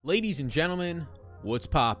Ladies and gentlemen, what's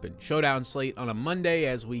poppin'? Showdown slate on a Monday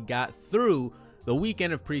as we got through the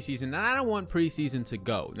weekend of preseason, and I don't want preseason to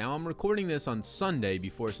go. Now, I'm recording this on Sunday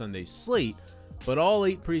before Sunday's slate, but all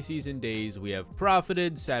 8 preseason days we have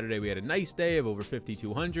profited. Saturday we had a nice day of over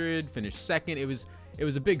 5,200, finished second. It was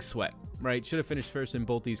a big sweat, right? Should have finished first in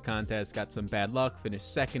both these contests, got some bad luck,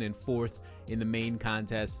 finished second and fourth in the main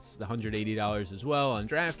contests, the $180 as well on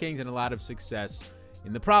Draftkings, and a lot of success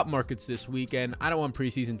in the prop markets this weekend. I don't want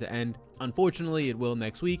preseason to end. Unfortunately, it will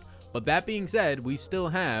next week. But that being said, we still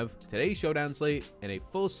have today's showdown slate and a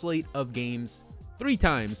full slate of games 3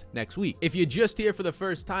 times next week. If you're just here for the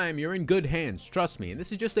first time, you're in good hands, trust me. And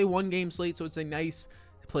this is just a 1-game slate, so it's a nice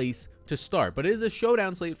place to start. But it is a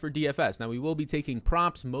showdown slate for DFS. Now, we will be taking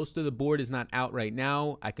props. Most of the board is not out right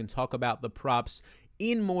now. I can talk about the props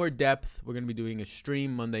in more depth. We're going to be doing a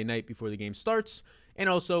stream Monday night before the game starts, and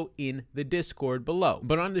also in the Discord below.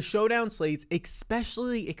 But on the showdown slates,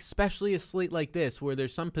 especially a slate like this, where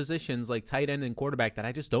there's some positions like tight end and quarterback that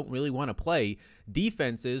I just don't really want to play,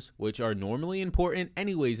 defenses, which are normally important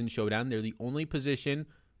anyways in showdown, they're the only position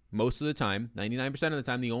most of the time, 99% of the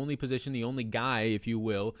time, the only position, the only guy, if you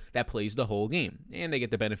will, that plays the whole game. And they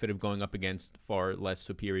get the benefit of going up against far less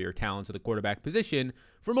superior talent to the quarterback position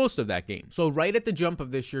for most of that game. So right at the jump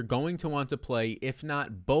of this, you're going to want to play, if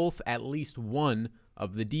not both, at least one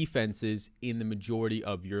of the defenses in the majority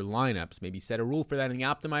of your lineups. Maybe set a rule for that in the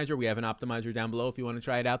optimizer. We have an optimizer down below if you want to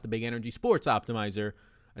try it out, the Big Energy Sports optimizer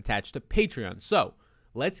attached to Patreon. So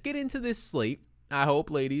let's get into this slate. I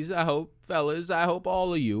hope, ladies, I hope, fellas, I hope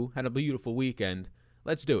all of you had a beautiful weekend.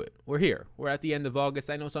 Let's do it. We're here. We're at the end of August.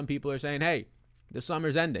 I know some people are saying, hey, the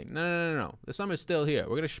summer's ending. No. The summer's still here.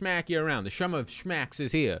 We're going to schmack you around. The summer of schmacks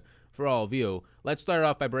is here for all of you. Let's start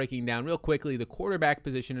off by breaking down real quickly the quarterback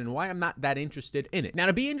position and why I'm not that interested in it. Now,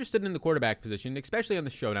 to be interested in the quarterback position, especially on the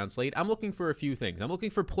showdown slate, I'm looking for a few things. I'm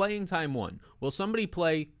looking for playing time 1. Will somebody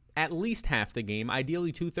play at least half the game,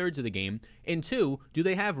 ideally 2/3 of the game? And 2, do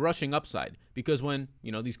they have rushing upside? Because when,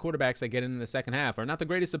 these quarterbacks that get in the second half are not the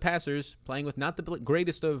greatest of passers, playing with not the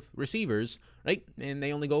greatest of receivers, right? And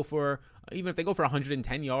they only go for, even if they go for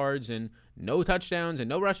 110 yards and no touchdowns and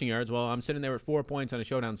no rushing yards, well, I'm sitting there at 4 points on a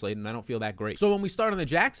showdown slate, and I don't feel that great. So when we start on the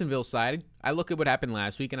Jacksonville side, I look at what happened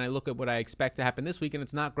last week, and I look at what I expect to happen this week, and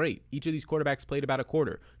it's not great. Each of these quarterbacks played about a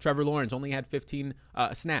quarter. Trevor Lawrence only had 15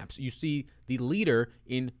 snaps. You see the leader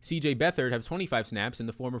in C.J. Beathard have 25 snaps, and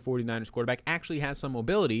the former 49ers quarterback actually has some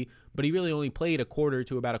mobility, but he really only played a quarter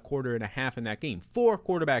to about a quarter and a half in that game. 4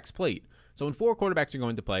 quarterbacks played. So when 4 quarterbacks are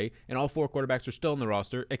going to play, and all 4 quarterbacks are still in the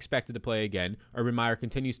roster, expected to play again, Urban Meyer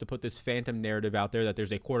continues to put this phantom narrative out there that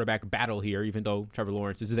there's a quarterback battle here, even though Trevor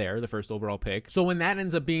Lawrence is there, the first overall pick. So when that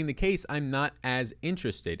ends up being the case, I'm not as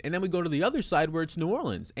interested. And then we go to the other side where it's New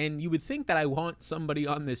Orleans. And you would think that I want somebody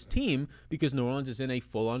on this team because New Orleans is in a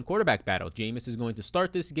full-on quarterback battle. Jameis is going to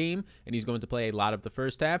start this game, and he's going to play a lot of the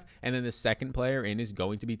first half. And then the second player in is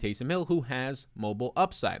going to be Taysom Hill, who has mobile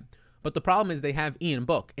upside. But the problem is they have Ian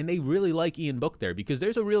Book, and they really like Ian Book there because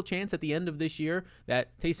there's a real chance at the end of this year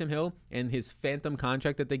that Taysom Hill and his phantom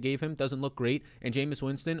contract that they gave him doesn't look great, and Jameis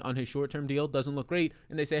Winston on his short-term deal doesn't look great,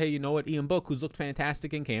 and they say, hey, you know what, Ian Book, who's looked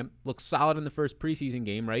fantastic in camp, looked solid in the first preseason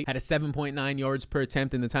game, right? Had a 7.9 yards per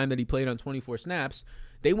attempt in the time that he played on 24 snaps.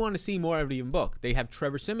 They want to see more of Ian Book. They have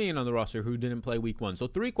Trevor Siemian on the roster who didn't play week 1. So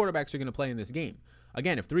 3 quarterbacks are going to play in this game.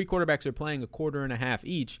 Again, if 3 quarterbacks are playing a quarter and a half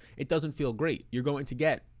each, it doesn't feel great. You're going to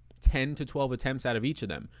get 10 to 12 attempts out of each of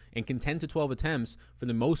them. And can 10 to 12 attempts, for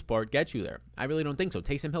the most part, get you there? I really don't think so.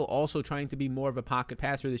 Taysom Hill also trying to be more of a pocket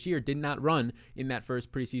passer this year, did not run in that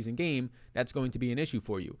first preseason game. That's going to be an issue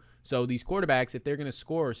for you. So these quarterbacks, if they're going to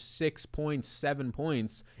score 6 points, 7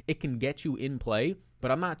 points, it can get you in play,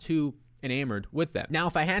 but I'm not too enamored with them. Now,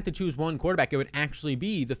 if I had to choose one quarterback, it would actually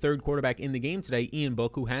be the 3rd quarterback in the game today, Ian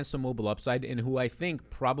Book, who has some mobile upside and who I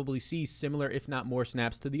think probably sees similar, if not more,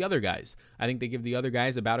 snaps to the other guys. I think they give the other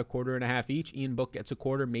guys about a quarter and a half each. Ian Book gets a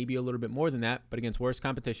quarter, maybe a little bit more than that, but against worse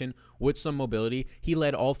competition with some mobility. He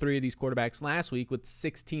led all 3 of these quarterbacks last week with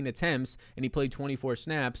 16 attempts, and he played 24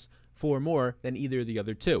 snaps, 4 more than either of the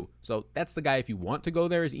other 2. So that's the guy, if you want to go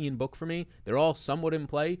there, is Ian Book for me. They're all somewhat in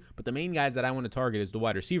play, but the main guys that I want to target is the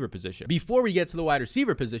wide receiver position. Before we get to the wide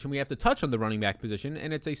receiver position, we have to touch on the running back position,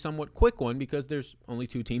 and it's a somewhat quick one because there's only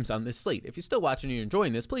 2 teams on this slate. If you're still watching and you're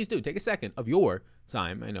enjoying this, please do take a second of your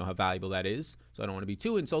time. I know how valuable that is, so I don't want to be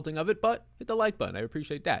too insulting of it, but hit the like button. I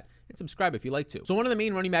appreciate that. And subscribe if you like to. So one of the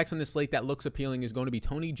main running backs on this slate that looks appealing is going to be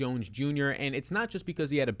Tony Jones Jr., and it's not just because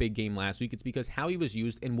he had a big game last week, it's because how he was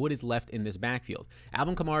used and what is left in this backfield.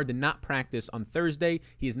 Alvin Kamara did not practice on Thursday.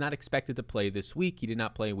 He is not expected to play this week. He did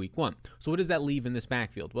not play week 1. So what does that leave in this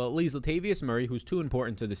backfield? Well, it leaves Latavius Murray, who's too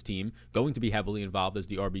important to this team, going to be heavily involved as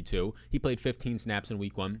the RB2. He played 15 snaps in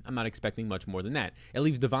week 1. I'm not expecting much more than that. It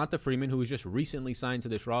leaves Devonta Freeman, who was just recently signed to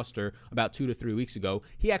this roster about 2 to 3 weeks ago.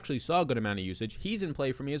 He actually saw a good amount of usage. He's in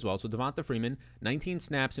play for me as well. So Devonta Freeman, 19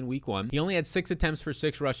 snaps in week 1. He only had 6 attempts for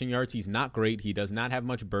 6 rushing yards. He's not great. He does not have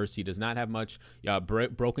much burst. He does not have much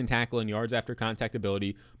broken tackle and yards after contact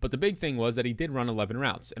ability. But the big thing was that he did run 11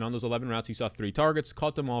 routes. And on those 11 routes, he saw 3 targets,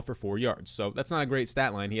 caught them all for 4 yards. So that's not a great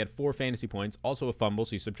stat line. He had 4 fantasy points, also a fumble,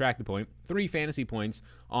 so you subtract the point. 3 fantasy points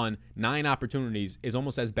on 9 opportunities is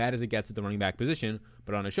almost as bad as it gets at the running back position.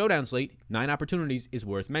 But on a showdown slate, 9 opportunities is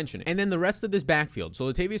worth mentioning. And then the rest of this backfield. So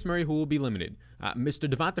Latavius Murray, who will be limited.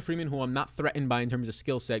 Mr. Devonta Freeman, who I'm not threatened by in terms of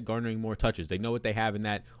skill set, garnering more touches. They know what they have in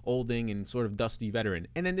that olding and sort of dusty veteran.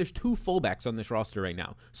 And then there's 2 fullbacks on this roster right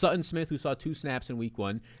now. Sutton Smith, who saw 2 snaps in week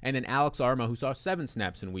 1, and then Alex Arma, who saw 7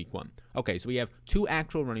 snaps in week 1. Okay, so we have 2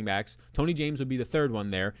 actual running backs. Tony James would be the 3rd one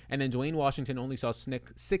there. And then Dwayne Washington only saw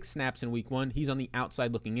 6 snaps in week 1. He's on the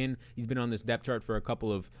outside looking in. He's been on this depth chart for a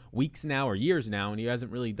couple of weeks now or years now, and he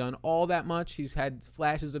hasn't really done all that much. He's had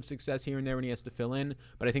flashes of success here and there when he has to fill in,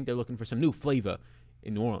 but I think they're looking for some new flavor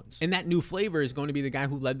in New Orleans. And that new flavor is going to be the guy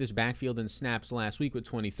who led this backfield in snaps last week with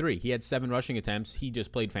 23. He had 7 rushing attempts. He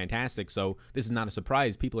just played fantastic, so this is not a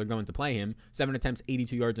surprise. People are going to play him. 7 attempts,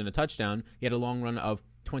 82 yards, and a touchdown. He had a long run of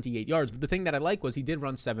 28 yards. But the thing that I like was he did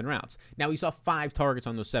run 7 routes. Now, he saw 5 targets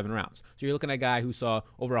on those 7 routes. So you're looking at a guy who saw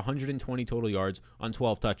over 120 total yards on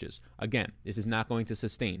 12 touches. Again, this is not going to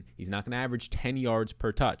sustain. He's not going to average 10 yards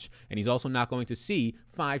per touch. And he's also not going to see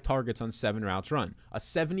 5 targets on 7 routes run. A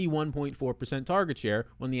 71.4% target share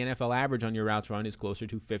when the NFL average on your routes run is closer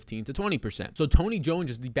to 15 to 20%. So Tony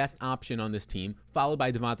Jones is the best option on this team, followed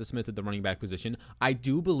by Devonta Smith at the running back position. I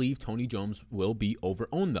do believe Tony Jones will be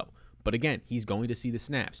over-owned, though. But again, he's going to see the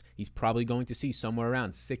snaps. He's probably going to see somewhere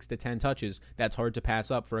around 6 to 10 touches. That's hard to pass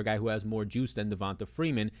up for a guy who has more juice than Devonta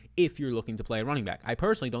Freeman if you're looking to play a running back. I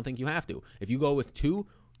personally don't think you have to. If you go with 2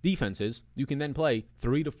 defenses, you can then play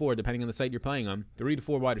 3 to 4, depending on the site you're playing on, 3 to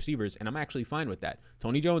 4 wide receivers, and I'm actually fine with that.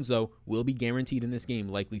 Tony Jones, though, will be guaranteed in this game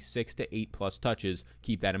likely 6 to 8 plus touches.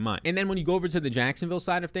 Keep that in mind. And then when you go over to the Jacksonville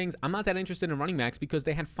side of things, I'm not that interested in running backs because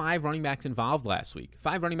they had 5 running backs involved last week.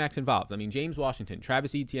 5 running backs involved. I mean, James Washington,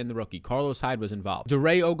 Travis Etienne, the rookie, Carlos Hyde was involved.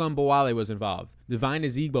 DeRay Ogunbowale was involved. Divine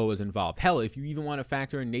Ezigbo was involved. Hell, if you even want to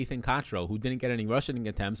factor in Nathan Cottrell, who didn't get any rushing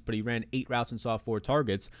attempts, but he ran 8 routes and saw 4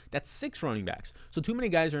 targets, that's 6 running backs. So too many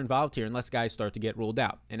guys are involved here unless guys start to get ruled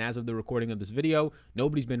out. And as of the recording of this video,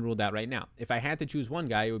 nobody's been ruled out right now. If I had to choose one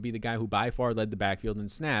guy, it would be the guy who by far led the backfield in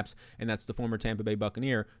snaps, and that's the former Tampa Bay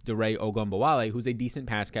Buccaneer, DeRay Ogunbowale, who's a decent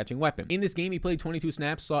pass-catching weapon. In this game, he played 22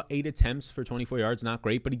 snaps, saw 8 attempts for 24 yards, not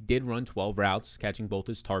great, but he did run 12 routes, catching both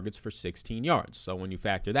his targets for 16 yards. So when you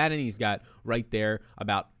factor that in, he's got right there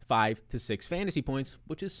about 5 to 6 fantasy points,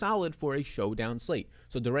 which is solid for a showdown slate.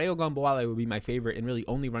 So DeRay Ogunbowale would be my favorite and really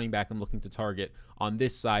only running back I'm looking to target on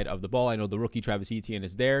this side of the ball. I know the rookie Travis Etienne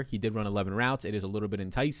is there. He did run 11 routes. It is a little bit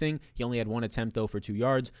enticing. He only had 1 attempt, though, for 2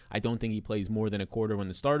 yards. I don't think he plays more than a quarter when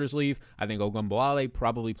the starters leave. I think Ogunbowale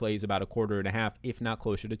probably plays about a quarter and a half, if not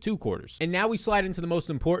closer to 2 quarters. And now we slide into the most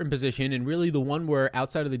important position, and really the one where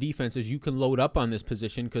outside of the defenses, you can load up on this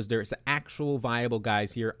position because there's actual viable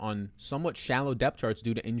guys here on somewhat shallow depth charts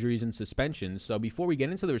due to injuries and suspensions. So before we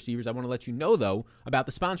get into the receivers, I want to let you know, though, about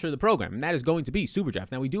the sponsor of the program, and that is going to be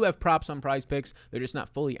SuperDraft. Now, we do have props on Prize Picks. They're just not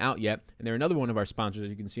fully out yet, and they're another one of our sponsors, as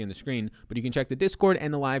you can see on the screen, but you can check the Discord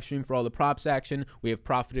and the live stream for all the props action. We have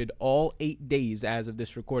profited all 8 days as of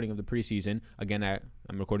this recording of the preseason. Again,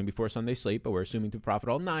 I'm recording before Sunday slate, but we're assuming to profit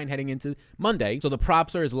all 9 heading into Monday. So the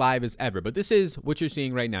props are as live as ever. But this is what you're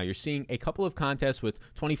seeing right now. You're seeing a couple of contests with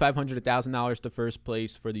 $2,500, $1,000 to first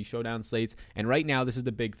place for the showdown slates. And right now, this is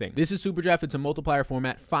the big thing. This is SuperDraft. It's a multiplier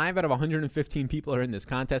format. 5 out of 115 people are in this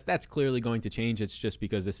contest. That's clearly going to change. It's just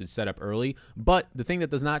because this is set up early. But the thing that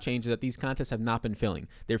does not change is that these contests have not been filling.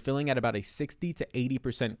 They're filling at about a 60 to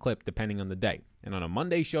 80% clip, depending on the day. And on a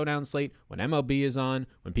Monday showdown slate, when MLB is on,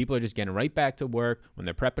 when people are just getting right back to work, when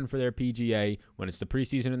they're prepping for their PGA, when it's the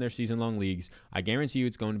preseason in their season-long leagues, I guarantee you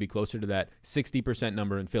it's going to be closer to that 60%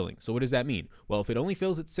 number in filling. So what does that mean? Well, if it only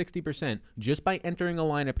fills at 60%, just by entering a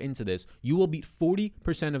lineup into this, you will beat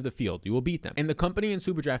 40% of the field. You will beat them. And the company in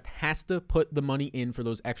SuperDraft has to put the money in for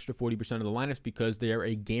those extra 40% of the lineups because they are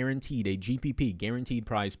a GPP, guaranteed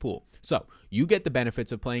prize pool. So you get the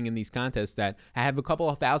benefits of playing in these contests that have a couple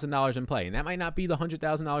of $1,000s in play. And that might not be the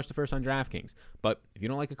 $100,000 to first on DraftKings. But if you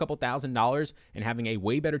don't like a couple $1,000s and having a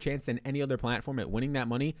way better chance than any other platform at winning that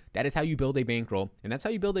money, that is how you build a bankroll. And that's how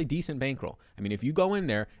you build a decent bankroll. I mean, if you go in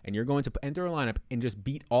there and you're going to enter a lineup and just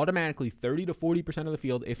beat automatically 30 to 40% of the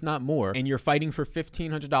field, if not more, and you're fighting for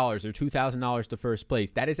 $1,500 or $2,000 to first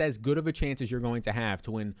place, that is as good of a chance as you're going to have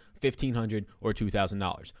to win $1,500 or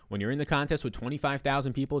 $2,000. When you're in the contest with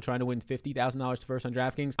 25,000 people trying to win $50,000 to first on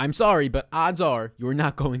DraftKings, I'm sorry, but odds are you're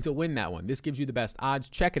not going to win that one. This gives you the best odds.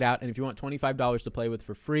 Check it out. And if you want $25 to play with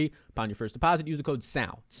for free upon your first deposit, use the code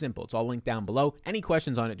SAL. Simple. It's all linked down below. Any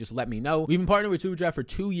questions on it, just let me know. We've been partnering with SuperDraft for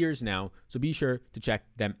 2 years now, so be sure to check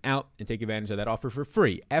them out and take advantage of that offer for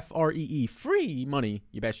free. Free, free money.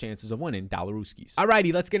 Your best chances of winning Dollaruskis.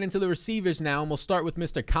 Alrighty, let's get into the receivers now, and we'll start with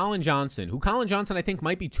Mr. Colin Johnson, who Colin Johnson I think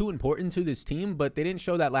might be too important to this team, but they didn't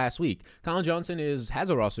show that last week. Colin Johnson has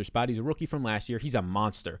a roster spot. He's a rookie from last year. He's a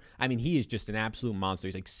monster. I mean, he is just an absolute monster.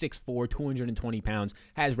 He's like 6'4", 220 pounds,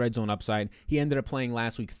 has red zone upside. He ended up playing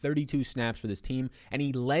last week 32 snaps for this team, and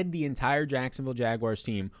he led the entire Jacksonville Jaguars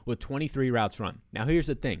team with 23 routes run. Now, here's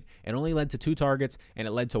the thing. It only led to 2 targets, and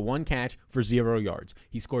it led to 1 catch for 0 yards.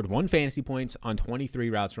 He scored 1 fantasy points on 23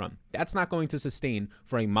 routes run. That's not going to sustain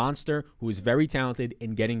for a monster who is very talented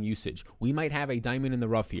in getting usage. We might have a diamond in the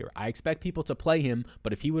rough here. I expect people to play him,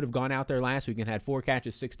 but if he would have gone out there last week and had 4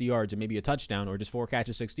 catches, 60 yards, and maybe a touchdown, or just 4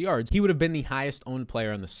 catches, 60 yards, he would have been the highest owned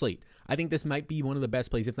player on the slate. I think this might be one of the best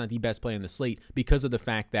plays, if not the best play on the slate, because of the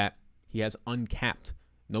fact that he has uncapped.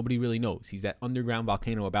 Nobody really knows. He's that underground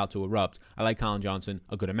volcano about to erupt. I like Colin Johnson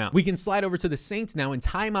a good amount. We can slide over to the Saints now and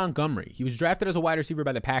Ty Montgomery. He was drafted as a wide receiver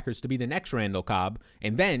by the Packers to be the next Randall Cobb,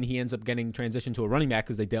 and then he ends up getting transitioned to a running back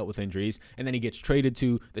because they dealt with injuries, and then he gets traded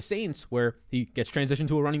to the Saints where he gets transitioned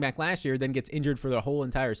to a running back last year, then gets injured for the whole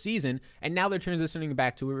entire season, and now they're transitioning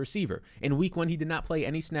back to a receiver. In week 1, he did not play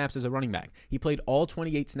any snaps as a running back. He played all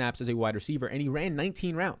 28 snaps as a wide receiver, and he ran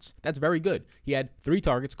 19 routes. That's very good. He had 3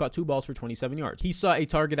 targets, caught 2 balls for 27 yards. He saw a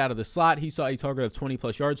target out of the slot. He saw a target of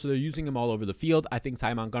 20+ yards, so they're using him all over the field. I think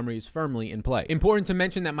Ty Montgomery is firmly in play. Important to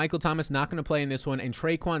mention that Michael Thomas not going to play in this one, and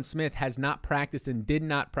Traquan Smith has not practiced and did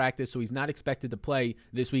not practice, so he's not expected to play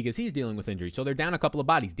this week as he's dealing with injury. So they're down a couple of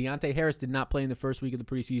bodies. Deontay Harris did not play in the first week of the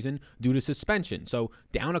preseason due to suspension. So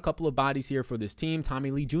down a couple of bodies here for this team.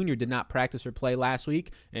 Tommy Lee Jr. did not practice or play last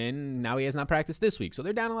week, and now he has not practiced this week. So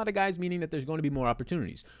they're down a lot of guys, meaning that there's going to be more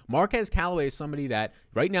opportunities. Marquez Callaway is somebody that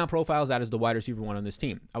right now profiles out as the wide receiver 1 on this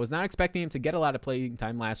team. I was not expecting him to get a lot of playing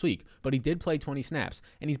time last week, but he did play 20 snaps,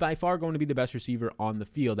 and he's by far going to be the best receiver on the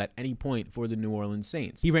field at any point for the New Orleans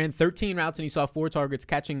Saints. He ran 13 routes, and he saw 4 targets,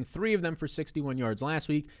 catching 3 of them for 61 yards last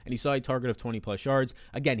week, and he saw a target of 20+ yards.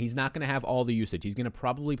 Again, he's not going to have all the usage. He's going to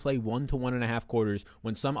probably play 1 to 1.5 quarters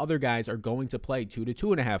when some other guys are going to play 2 to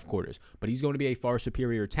 2.5 quarters, but he's going to be a far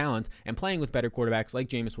superior talent and playing with better quarterbacks like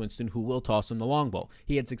Jameis Winston, who will toss him the long ball.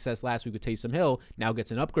 He had success last week with Taysom Hill, now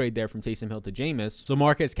gets an upgrade there from Taysom Hill to Jameis, so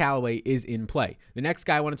Marquez Callaway is in play. The next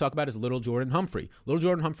guy I want to talk about is Little Jordan Humphrey. Little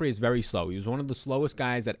Jordan Humphrey is very slow. He was one of the slowest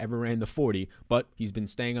guys that ever ran the 40, but he's been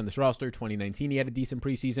staying on this roster. 2019, he had a decent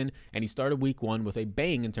preseason, and he started week 1 with a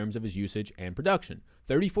bang in terms of his usage and production.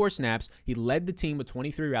 34 snaps, he led the team with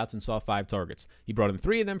 23 routes and saw 5 targets. He brought in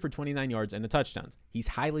 3 of them for 29 yards and the touchdowns. He's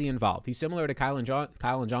highly involved. He's similar to Colin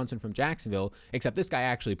Johnson from Jacksonville, except this guy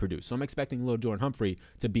actually produced. So I'm expecting Little Jordan Humphrey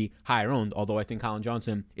to be higher owned, although I think Colin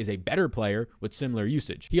Johnson is a better player with similar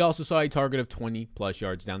usage. He also saw a target of 20+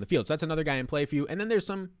 yards down the field. So that's another guy in play for you. And then there's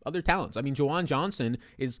some other talents. I mean, Juwan Johnson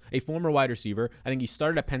is a former wide receiver. I think he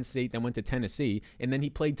started at Penn State, then went to Tennessee, and then he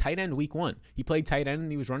played tight end week 1. He played tight end,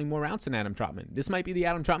 and he was running more routes than Adam Trautman. This might be the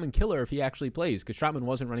Adam Trautman killer if he actually plays, because Trautman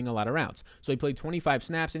wasn't running a lot of routes. So he played 25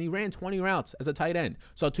 snaps, and he ran 20 routes as a tight end.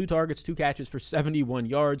 Saw 2 targets, 2 catches for 71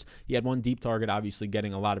 yards. He had 1 deep target, obviously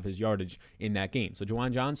getting a lot of his yardage in that game. So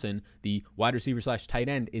Juwan Johnson, the wide receiver / tight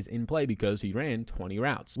end, is in play because he ran 20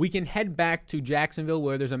 routes. We can head back to Jacksonville,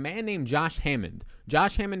 where there's a man named Josh Hammond.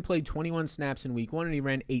 Josh Hammond played 21 snaps in week 1, and he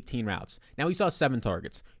ran 18 routes. Now, he saw 7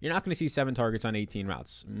 targets. You're not going to see 7 targets on 18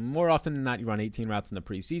 routes. More often than not, you run 18 routes in the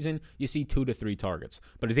preseason, you see 2 to 3 targets.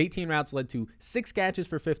 But his 18 routes led to 6 catches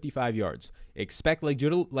for 55 yards. expect like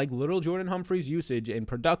little Jordan Humphries usage and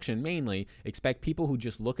production mainly. Expect people who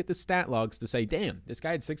just look at the stat logs to say, damn, this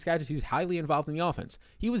guy had 6 catches. He's highly involved in the offense.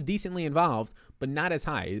 He was decently involved, but not as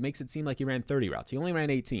high. It makes it seem like he ran 30 routes. He only ran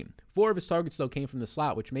 18. 4 of his targets, though, came from the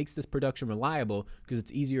slot, which makes this production reliable because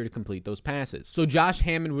it's easier to complete those passes. So Josh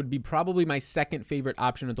Hammond would be probably my second favorite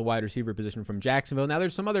option at the wide receiver position from Jacksonville. Now,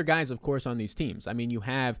 there's some other guys, of course, on these teams. I mean, you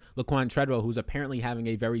have Laquan Treadwell, who's apparently having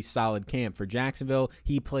a very solid camp for Jacksonville.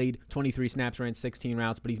 He played 23 snaps, ran 16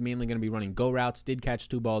 routes, but he's mainly going to be running go routes. Did catch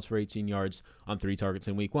 2 balls for 18 yards on 3 targets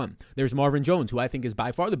in week 1. There's Marvin Jones, who I think is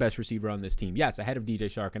by far the best receiver on this team. Yes, ahead of DJ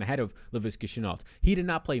Shark and ahead of Laviska Shenault. He did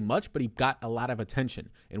not play much, but he got a lot of attention.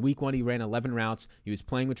 In week 1, he ran 11 routes. He was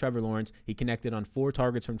playing with Trevor Lawrence. He connected on 4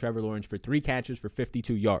 targets from Trevor Lawrence for 3 catches for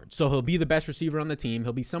 52 yards. So he'll be the best receiver on the team.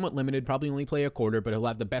 He'll be somewhat limited, probably only play a quarter, but he'll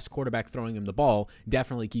have the best quarterback throwing him the ball.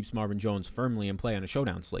 Definitely keeps Marvin Jones firmly in play on a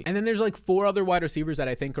showdown slate. And then there's like 4 other wide receivers that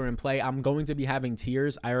I think are in play. I'm going to be having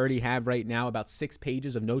tiers. I already have right now about 6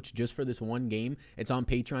 pages of notes just for this one game. It's on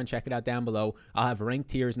Patreon. Check it out down below. I'll have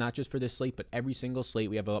ranked tiers, not just for this slate, but every single slate.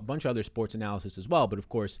 We have a bunch of other sports analysis as well, but of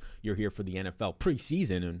course, you're here for the NFL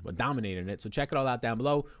preseason and we're dominating it. So check it all out down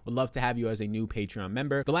below. Would love to have you as a new Patreon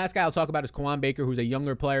member. The last guy I'll talk about is Kawan Baker, who's a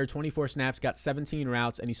younger player, 24 snaps, got 17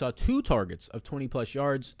 routes, and he saw 2 targets of 20+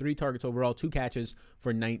 yards, 3 targets overall, 2 catches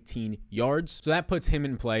for 19 yards. So that puts him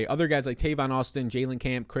in play. Other guys like Tavon Austin, Jalen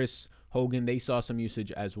Camp, Chris Hogan, they saw some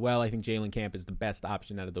usage as well. I think Jalen Camp is the best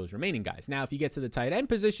option out of those remaining guys. Now, if you get to the tight end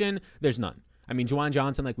position, there's none. I mean, Juwan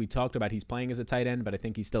Johnson, like we talked about, he's playing as a tight end, but I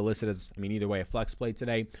think he's still listed as, I mean, either way, a flex play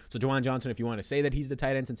today. So Juwan Johnson, if you want to say that he's the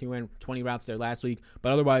tight end since he ran 20 routes there last week,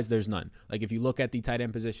 but otherwise there's none. Like if you look at the tight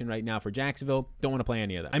end position right now for Jacksonville, don't want to play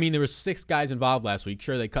any of that. I mean, there were 6 guys involved last week.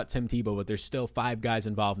 Sure, they cut Tim Tebow, but there's still 5 guys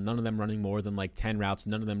involved, none of them running more than like 10 routes,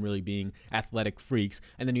 none of them really being athletic freaks.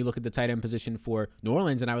 And then you look at the tight end position for New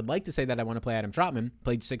Orleans, and I would like to say that I want to play Adam Trotman,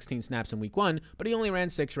 played 16 snaps in week 1, but he only ran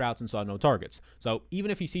 6 routes and saw no targets. So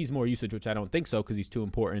even if he sees more usage, which I don't think so because he's too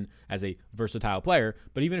important as a versatile player,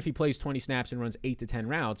 but even if he plays 20 snaps and runs 8 to 10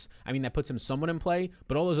 routes, I mean, that puts him somewhat in play,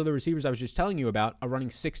 but all those other receivers I was just telling you about are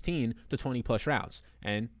running 16 to 20+ routes,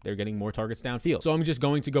 and they're getting more targets downfield. So I'm just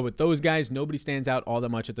going to go with those guys. Nobody stands out all that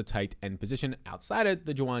much at the tight end position outside of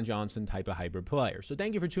the Juwan Johnson type of hybrid player. So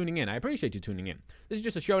thank you for tuning in. I appreciate you tuning in. This is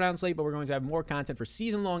just a showdown slate, but we're going to have more content for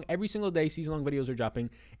season long. Every single day, season long videos are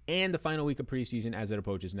dropping, and the final week of preseason as it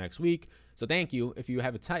approaches next week. So thank you. If you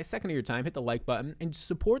have a second of your time, hit the like button and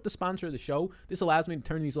support the sponsor of the show. This allows me to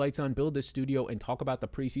turn these lights on, build this studio, and talk about the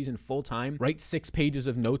preseason full time. Write 6 pages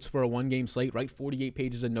of notes for a 1-game slate. Write 48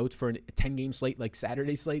 pages of notes for a 10-game slate like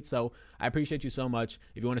Saturday slate. So I appreciate you so much.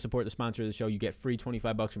 If you want to support the sponsor of the show, you get free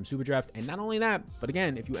 $25 from Super Draft. And not only that, but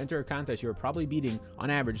again, if you enter a contest, you're probably beating, on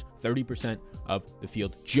average, 30% of the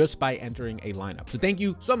field just by entering a lineup. So thank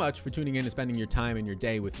you so much for tuning in and spending your time and your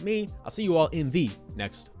day with me. I'll see you all in the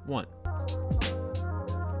next one.